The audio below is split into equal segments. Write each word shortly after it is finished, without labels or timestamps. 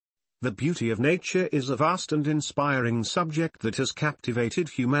The beauty of nature is a vast and inspiring subject that has captivated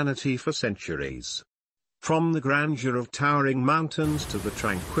humanity for centuries. From the grandeur of towering mountains to the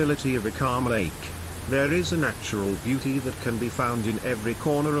tranquility of a calm lake, there is a natural beauty that can be found in every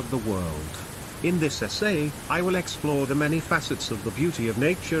corner of the world. In this essay, I will explore the many facets of the beauty of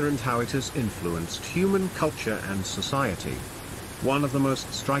nature and how it has influenced human culture and society. One of the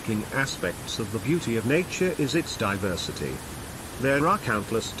most striking aspects of the beauty of nature is its diversity. There are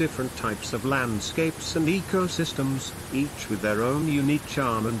countless different types of landscapes and ecosystems, each with their own unique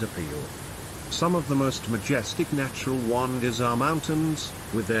charm and appeal. Some of the most majestic natural wonders are mountains,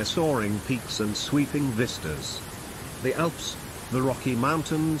 with their soaring peaks and sweeping vistas. The Alps, the Rocky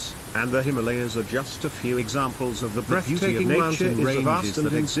Mountains, and the Himalayas are just a few examples of the breathtaking mountain ranges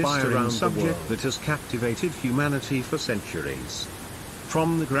that exist around the world that has captivated humanity for centuries.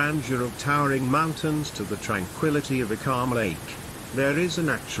 From the grandeur of towering mountains to the tranquility of a calm lake, there is a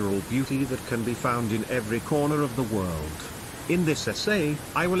natural beauty that can be found in every corner of the world. In this essay,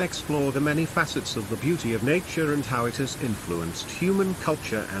 I will explore the many facets of the beauty of nature and how it has influenced human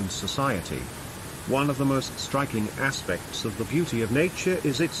culture and society. One of the most striking aspects of the beauty of nature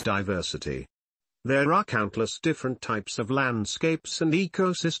is its diversity. There are countless different types of landscapes and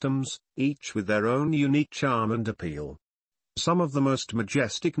ecosystems, each with their own unique charm and appeal. Some of the most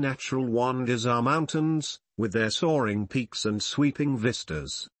majestic natural wonders are mountains, with their soaring peaks and sweeping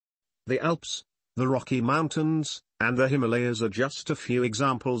vistas. The Alps, the Rocky Mountains, and the Himalayas are just a few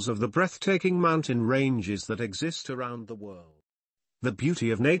examples of the breathtaking mountain ranges that exist around the world. The beauty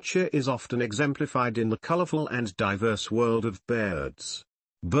of nature is often exemplified in the colorful and diverse world of birds.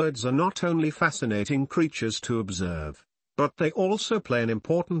 Birds are not only fascinating creatures to observe, but they also play an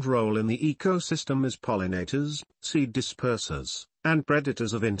important role in the ecosystem as pollinators, seed dispersers, and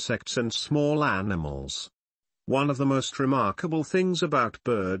predators of insects and small animals. One of the most remarkable things about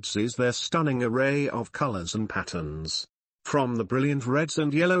birds is their stunning array of colors and patterns. From the brilliant reds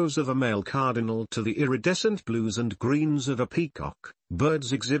and yellows of a male cardinal to the iridescent blues and greens of a peacock,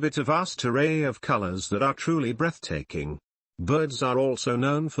 birds exhibit a vast array of colors that are truly breathtaking. Birds are also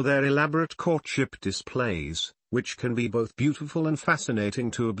known for their elaborate courtship displays, which can be both beautiful and fascinating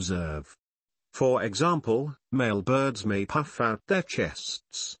to observe. For example, male birds may puff out their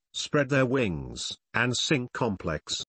chests, spread their wings, and sing complex,